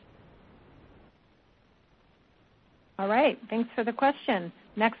 broad-based. All right, thanks for the question.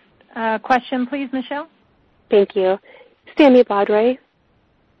 Next question, please, Michelle. Thank you. Sami Badri,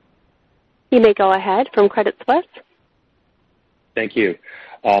 you may go ahead from Credit Suisse. Thank you.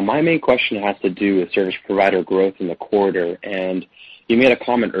 My main question has to do with service provider growth in the quarter, and you made a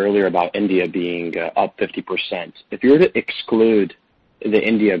comment earlier about India being up 50%. If you were to exclude the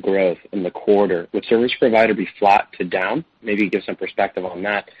India growth in the quarter, would service provider be flat to down? Maybe give some perspective on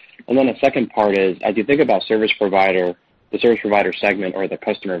that. And then the second part is, as you think about service provider, the service provider segment or the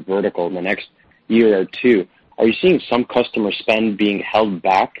customer vertical in the next year or two, are you seeing some customer spend being held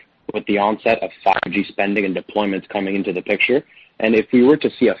back with the onset of 5G spending and deployments coming into the picture? And if we were to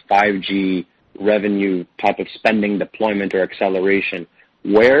see a 5G revenue type of spending deployment or acceleration,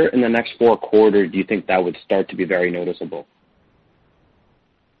 where in the next 4 quarters do you think that would start to be very noticeable?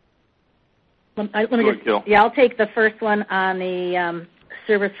 I'll take the first one on the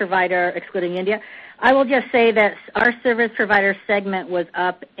service provider excluding India. I will just say that our service provider segment was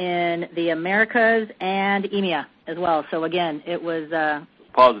up in the Americas and EMEA as well. So again, it was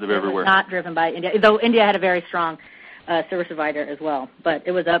positive everywhere. Not driven by India, though India had a very strong service provider as well, but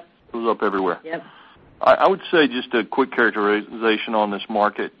it was up. It was up everywhere. Yep. I would say just a quick characterization on this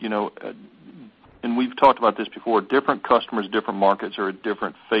market, and we've talked about this before, different customers, different markets are at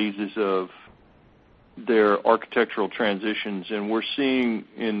different phases of their architectural transitions, and we're seeing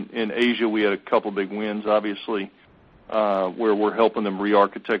in Asia, we had a couple big wins, obviously, where we're helping them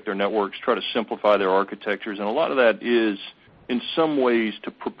re-architect their networks, try to simplify their architectures, and a lot of that is, in some ways,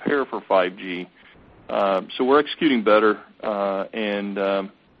 to prepare for 5G. So we're executing better, but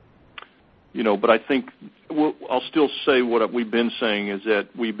I think I'll still say what we've been saying is that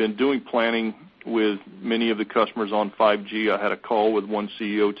we've been doing planning with many of the customers on 5G. I had a call with one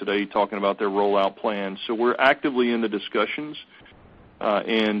CEO today talking about their rollout plans. So we're actively in the discussions,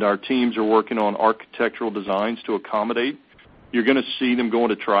 and our teams are working on architectural designs to accommodate. You're going to see them go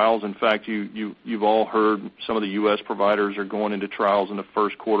into trials. In fact, you've all heard some of the U.S. providers are going into trials in the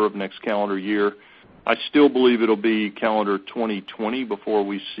first quarter of next calendar year. I still believe it'll be calendar 2020 before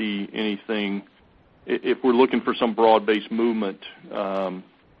we see anything, if we're looking for some broad-based movement.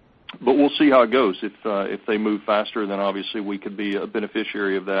 But we'll see how it goes. If they move faster, then obviously we could be a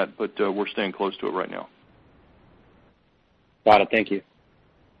beneficiary of that, but we're staying close to it right now. Got it. Thank you.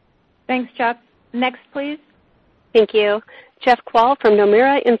 Thanks, Chuck. Next, please. Thank you. Jeff Kvaal from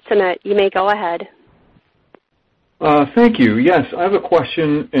Nomura Instinet. You may go ahead. Thank you. Yes, I have a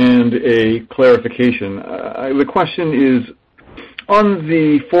question and a clarification. The question is, on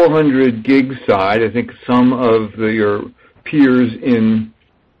the 400 gig side, I think some of your peers in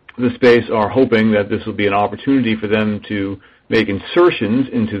the space are hoping that this will be an opportunity for them to make insertions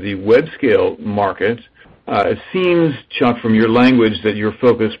into the web scale market. It seems, Chuck, from your language that you're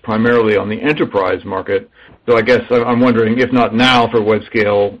focused primarily on the enterprise market. So I guess I'm wondering, if not now for web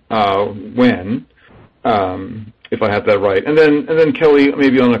scale, when? If I have that right. And then Kelly,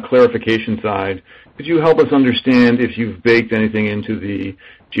 maybe on the clarification side, could you help us understand if you've baked anything into the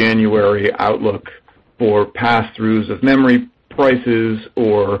January outlook for pass-throughs of memory prices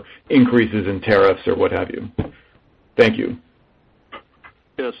or increases in tariffs or what have you? Thank you.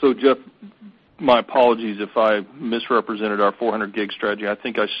 Yeah, so Jeff, my apologies if I misrepresented our 400 gig strategy. I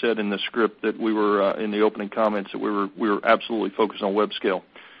think I said in the script that we were, in the opening comments, that we were absolutely focused on web scale.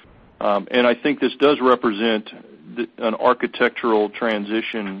 And I think this does represent an architectural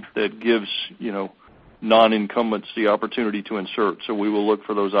transition that gives, non-incumbents the opportunity to insert. So we will look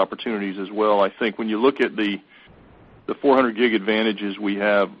for those opportunities as well. I think when you look at the 400 gig advantages we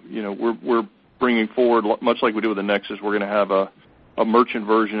have, we're bringing forward, much like we do with the Nexus, we're going to have a merchant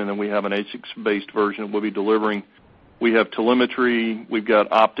version, and then we have an ASICs-based version that we'll be delivering. We have telemetry, we've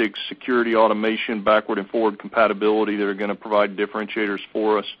got optics, security, automation, backward and forward compatibility that are going to provide differentiators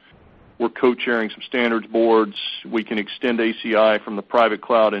for us. We're co-chairing some standards boards. We can extend ACI from the private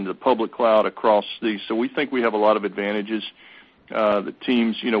cloud into the public cloud across these. So we think we have a lot of advantages. The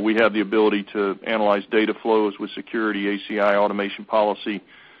teams, we have the ability to analyze data flows with security, ACI, automation policy.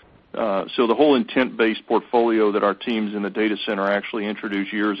 So the whole intent-based portfolio that our teams in the data center actually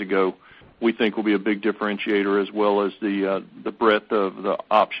introduced years ago, we think will be a big differentiator, as well as the breadth of the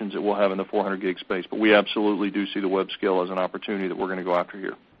options that we'll have in the 400 gig space. But we absolutely do see the web scale as an opportunity that we're going to go after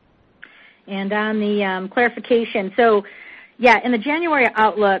here. And on the clarification, so yeah, in the January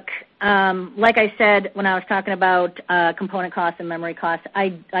outlook, like I said when I was talking about component costs and memory costs,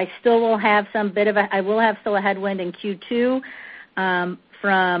 I still will have I will have still a headwind in Q2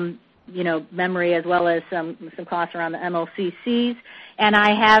 from memory as well as some costs around the MLCCs, and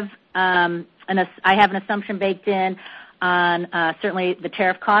I have an assumption baked in on certainly the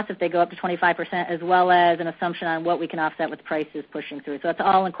tariff costs if they go up to 25%, as well as an assumption on what we can offset with prices pushing through. So it's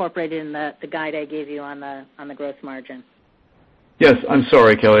all incorporated in the guide I gave you on the gross margin. Yes, I'm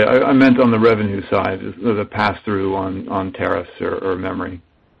sorry, Kelly. I meant on the revenue side, the pass-through on tariffs or memory.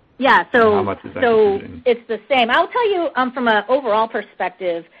 Yeah, so how much is that it's the same. I'll tell you from an overall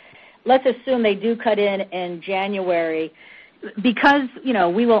perspective, let's assume they do cut in January. Because,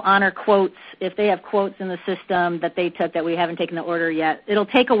 we will honor quotes if they have quotes in the system that they took that we haven't taken the order yet. It'll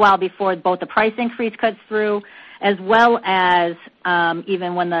take a while before both the price increase cuts through as well as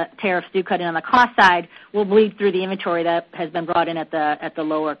even when the tariffs do cut in on the cost side, we'll bleed through the inventory that has been brought in at the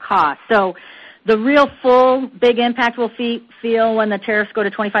lower cost. So the real full big impact we'll feel when the tariffs go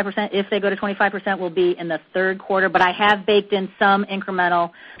to 25%, if they go to 25%, will be in the third quarter. But I have baked in some incremental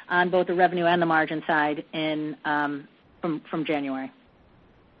on both the revenue and the margin side in from January.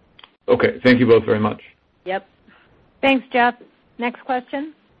 Okay. Thank you both very much. Yep. Thanks, Jeff. Next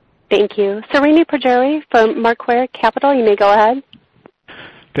question. Thank you. Srini Pajjuri from Macquarie Capital. You may go ahead.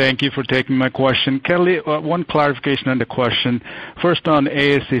 Thank you for taking my question. Kelly, one clarification on the question. First on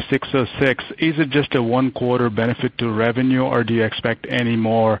ASC 606, is it just a one-quarter benefit to revenue, or do you expect any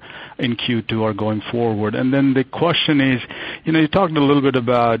more in Q2 or going forward? And then the question is, you talked a little bit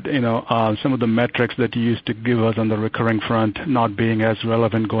about, some of the metrics that you used to give us on the recurring front not being as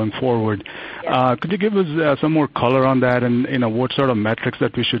relevant going forward. Yes. Could you give us some more color on that and, what sort of metrics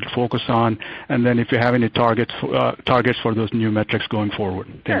that we should focus on? And then if you have any targets for those new metrics going forward.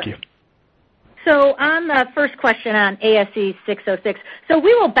 Thank you. So on the first question on ASC 606, so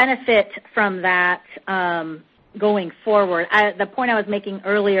we will benefit from that going forward. The point I was making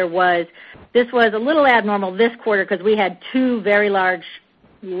earlier was this was a little abnormal this quarter because we had two very large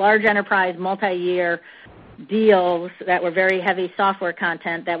enterprise multi-year deals that were very heavy software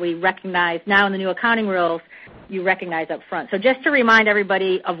content that we recognize now in the new accounting rules. You recognize up front. So just to remind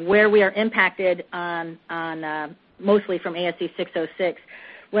everybody of where we are impacted on mostly from ASC 606.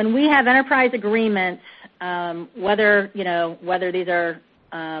 When we have enterprise agreements, whether these are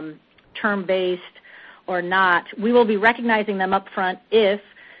term-based or not, we will be recognizing them up front if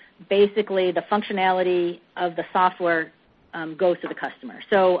basically the functionality of the software goes to the customer.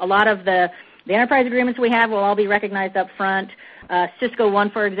 So a lot of the enterprise agreements we have will all be recognized up front. Cisco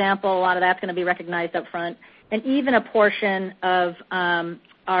One, for example, a lot of that's going to be recognized up front. And even a portion of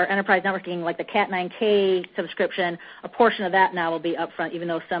our enterprise networking, like the Cat9K subscription, a portion of that now will be upfront, even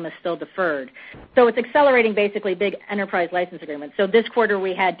though some is still deferred. So it's accelerating basically big enterprise license agreements. So this quarter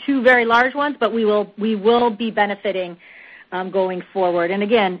we had two very large ones, but we will be benefiting going forward. And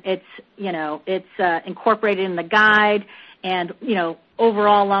again, it's incorporated in the guide, and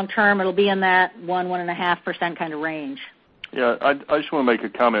overall long term it'll be in that 1.5% kind of range. Yeah, I just want to make a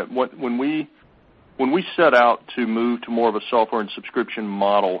comment. When we set out to move to more of a software and subscription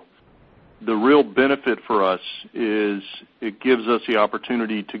model, the real benefit for us is it gives us the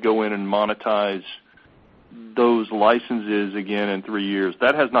opportunity to go in and monetize those licenses again in 3 years.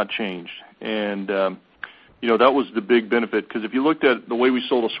 That has not changed. And, that was the big benefit, because if you looked at the way we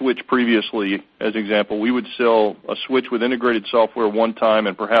sold a switch previously, as an example, we would sell a switch with integrated software one time,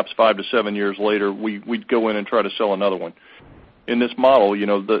 and perhaps 5 to 7 years later, we'd go in and try to sell another one. In this model,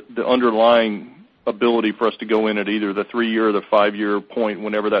 the underlying ability for us to go in at either the 3-year or the 5-year point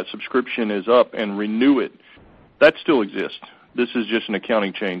whenever that subscription is up and renew it, that still exists. This is just an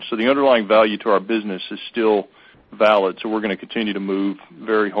accounting change. So the underlying value to our business is still valid, so we're going to continue to move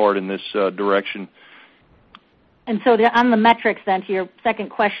very hard in this direction. And so on the metrics then, to your second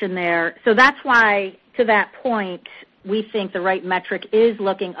question there, so that's why, to that point, we think the right metric is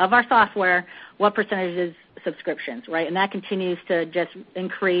looking of our software, what percentage is subscriptions, right? And that continues to just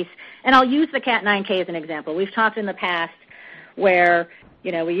increase. And I'll use the Cat9K as an example. We've talked in the past where,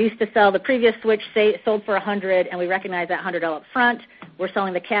 we used to sell the previous switch, sold for $100, and we recognize that $100 up front. We're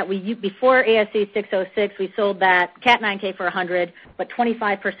selling the Cat. Before ASC 606, we sold that Cat9K for $100, but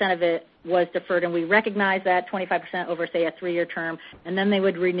 25% of it was deferred, and we recognize that 25% over, say, a 3-year term, and then they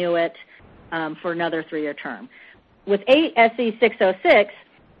would renew it for another 3-year term. With ASC 606,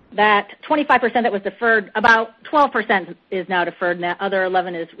 that 25% that was deferred, about 12% is now deferred, and that other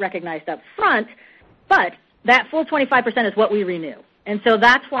 11% is recognized up front, but that full 25% is what we renew. And so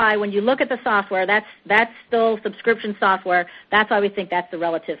that's why when you look at the software, that's still subscription software. That's why we think that's the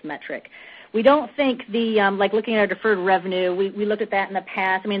relative metric. We don't think like looking at our deferred revenue, we looked at that in the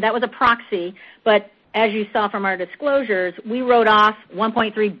past. I mean, that was a proxy, but as you saw from our disclosures, we wrote off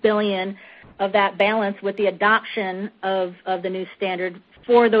 $1.3 billion of that balance with the adoption of the new standard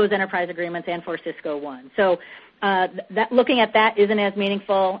for those enterprise agreements and for Cisco One. So looking at that isn't as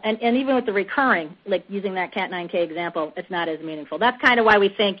meaningful, and even with the recurring, like using that Cat 9K example, it's not as meaningful. That's kind of why we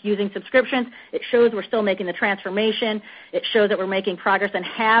think using subscriptions, it shows we're still making the transformation. It shows that we're making progress and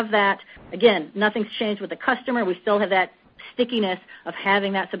have that, again, nothing's changed with the customer. We still have that stickiness of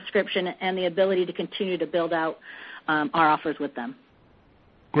having that subscription and the ability to continue to build out our offers with them.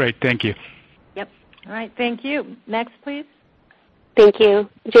 Great, thank you. Yep. All right, thank you. Next, please. Thank you.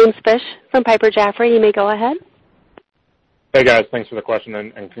 James Fish from Piper Jaffray, you may go ahead. Hey, guys. Thanks for the question,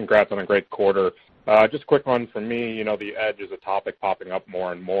 and congrats on a great quarter. Just a quick one from me. You know, the edge is a topic popping up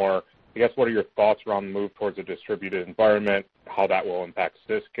more and more. I guess what are your thoughts around the move towards a distributed environment, how that will impact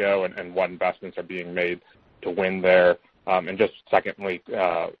Cisco, and what investments are being made to win there? And just secondly,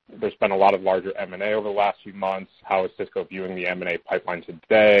 there's been a lot of larger M&A over the last few months. How is Cisco viewing the M&A pipeline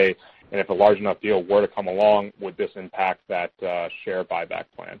today? And if a large enough deal were to come along, would this impact that share buyback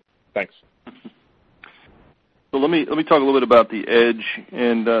plan? Thanks. So let me talk a little bit about the edge,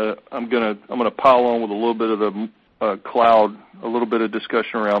 and I'm gonna pile on with a little bit of the cloud, a little bit of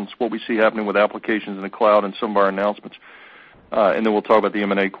discussion around what we see happening with applications in the cloud and some of our announcements, and then we'll talk about the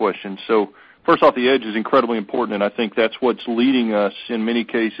M&A question. So first off, the edge is incredibly important, and I think that's what's leading us in many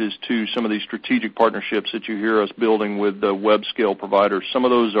cases to some of these strategic partnerships that you hear us building with the web scale providers. Some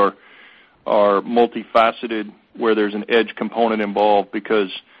of those are multifaceted, where there's an edge component involved,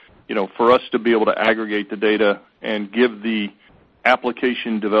 because for us to be able to aggregate the data and give the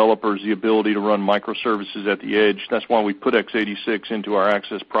application developers the ability to run microservices at the edge, that's why we put x86 into our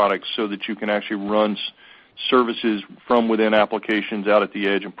access products, so that you can actually run services from within applications out at the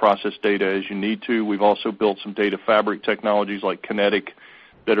edge and process data as you need to. We've also built some data fabric technologies like Kinetic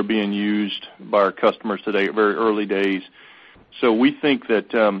that are being used by our customers today at very early days. So we think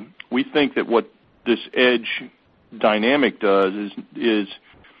that what this edge dynamic does is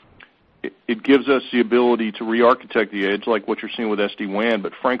it gives us the ability to re-architect the edge, like what you're seeing with SD-WAN,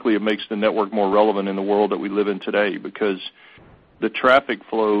 but frankly it makes the network more relevant in the world that we live in today, because the traffic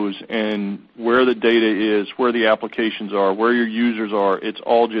flows and where the data is, where the applications are, where your users are, it's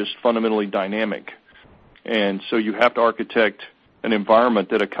all just fundamentally dynamic. And so you have to architect an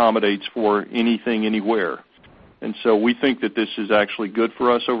environment that accommodates for anything, anywhere. And so we think that this is actually good for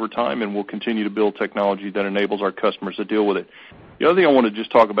us over time, and we'll continue to build technology that enables our customers to deal with it. The other thing I want to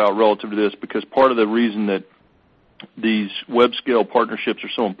just talk about relative to this, because part of the reason that these web scale partnerships are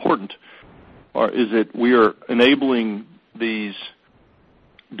so important is that we are enabling these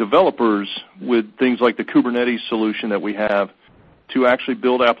developers with things like the Kubernetes solution that we have to actually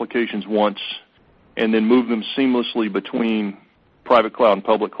build applications once and then move them seamlessly between private cloud and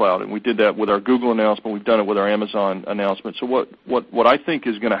public cloud. And we did that with our Google announcement. We've done it with our Amazon announcement. So what I think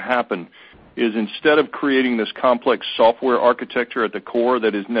is going to happen is, instead of creating this complex software architecture at the core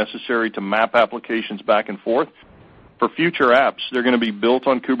that is necessary to map applications back and forth, for future apps, they're going to be built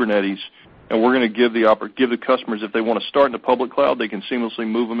on Kubernetes, and we're going to give the customers, if they want to start in the public cloud, they can seamlessly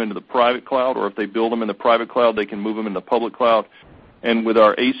move them into the private cloud, or if they build them in the private cloud, they can move them into the public cloud. And with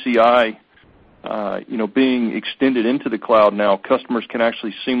our ACI being extended into the cloud now, customers can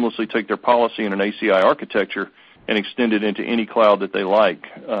actually seamlessly take their policy in an ACI architecture and extend it into any cloud that they like.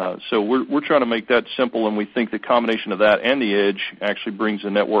 So we're trying to make that simple, and we think the combination of that and the edge actually brings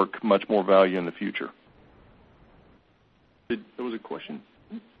the network much more value in the future. There was a question?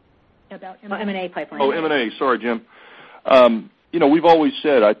 About M&A pipeline. Oh, M&A. Sorry, Jim. We've always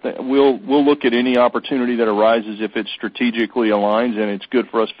said we'll look at any opportunity that arises if it strategically aligns and it's good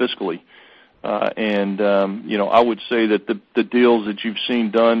for us fiscally. I would say that the deals that you've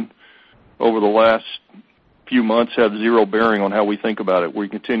seen done over the last few months have zero bearing on how we think about it. We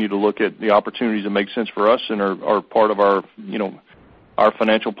continue to look at the opportunities that make sense for us and are part of our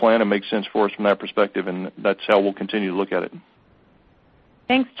financial plan and make sense for us from that perspective, and that's how we'll continue to look at it.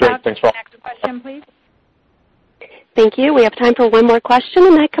 Thanks, Chuck. Thanks, Rob. Next question, please. Thank you. We have time for one more question,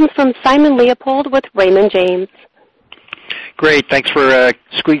 and that comes from Simon Leopold with Raymond James. Great. Thanks for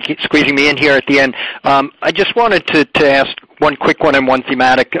squeezing me in here at the end. I just wanted to ask one quick one and one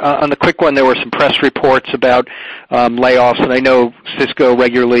thematic. On the quick one, there were some press reports about layoffs, and I know Cisco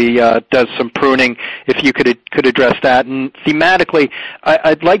regularly does some pruning. If you could address that. And thematically,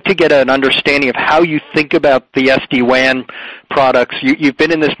 I'd like to get an understanding of how you think about the SD-WAN products. You've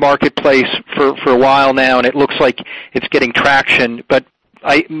been in this marketplace for a while now, and it looks like it's getting traction. But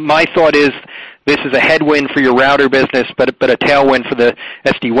my thought is this is a headwind for your router business, but a tailwind for the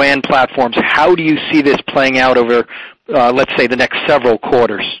SD-WAN platforms. How do you see this playing out over, let's say, the next several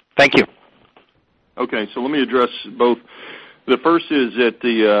quarters? Thank you. Okay, so let me address both. The first is that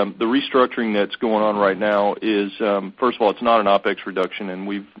the restructuring that's going on right now is, first of all, it's not an OpEx reduction, and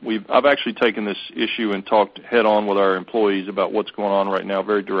I've actually taken this issue and talked head on with our employees about what's going on right now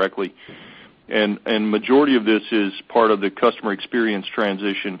very directly. And majority of this is part of the customer experience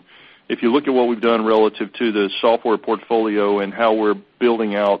transition. If you look at what we've done relative to the software portfolio and how we're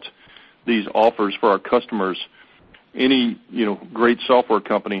building out these offers for our customers, any great software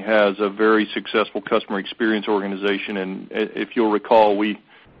company has a very successful customer experience organization. And if you'll recall, we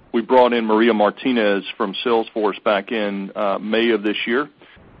brought in Maria Martinez from Salesforce back in May of this year,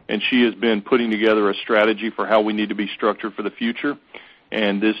 and she has been putting together a strategy for how we need to be structured for the future.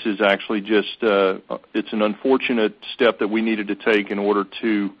 And this is actually just it's an unfortunate step that we needed to take in order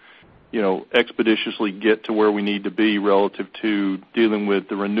to expeditiously get to where we need to be relative to dealing with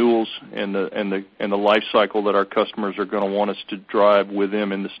the renewals and the life cycle that our customers are going to want us to drive with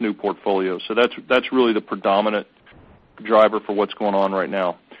them in this new portfolio. So that's really the predominant driver for what's going on right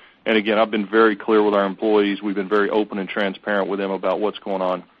now. And again, I've been very clear with our employees. We've been very open and transparent with them about what's going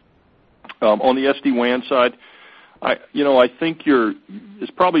on. On the SD-WAN side, I think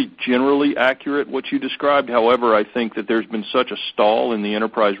it's probably generally accurate what you described. However, I think that there's been such a stall in the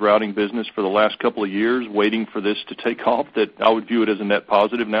enterprise routing business for the last couple of years waiting for this to take off that I would view it as a net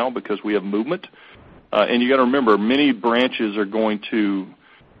positive now because we have movement. And you got to remember, many branches are going to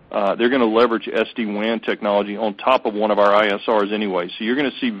leverage SD-WAN technology on top of one of our ISRs anyway. So you're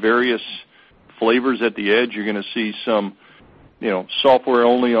going to see various flavors at the edge. You're going to see some software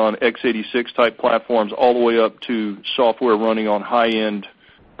only on x86 type platforms all the way up to software running on high-end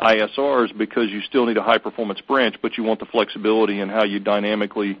ISRs because you still need a high-performance branch, but you want the flexibility in how you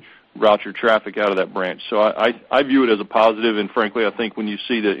dynamically route your traffic out of that branch. So I view it as a positive, and frankly, I think when you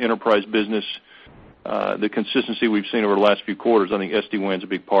see the enterprise business, the consistency we've seen over the last few quarters, I think SD-WAN is a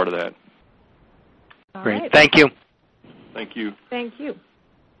big part of that. Great. Right. Thank you. Thank you. Thank you.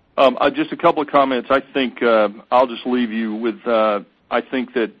 Just a couple of comments. I think I'll just leave you with I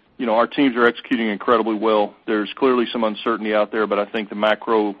think that our teams are executing incredibly well. There's clearly some uncertainty out there, but I think the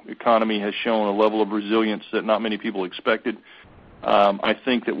macro economy has shown a level of resilience that not many people expected. I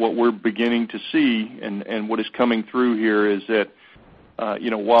think that what we're beginning to see and what is coming through here is that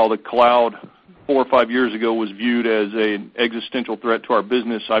while the cloud 4 or 5 years ago was viewed as an existential threat to our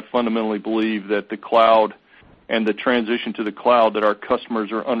business, I fundamentally believe that the cloud and the transition to the cloud that our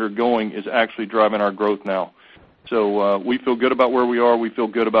customers are undergoing is actually driving our growth now. So we feel good about where we are. We feel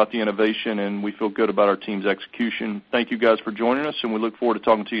good about the innovation, and we feel good about our team's execution. Thank you guys for joining us, and we look forward to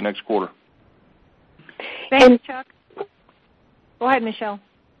talking to you next quarter. Thanks, Chuck. Go ahead, Michelle.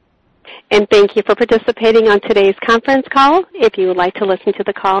 And thank you for participating on today's conference call. If you would like to listen to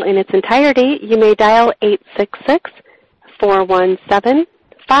the call in its entirety, you may dial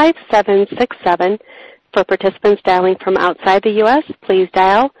 866-417-5767. For participants dialing from outside the U.S., please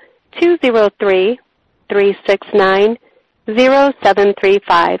dial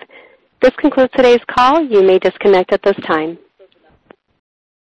 203-369-0735. This concludes today's call. You may disconnect at this time.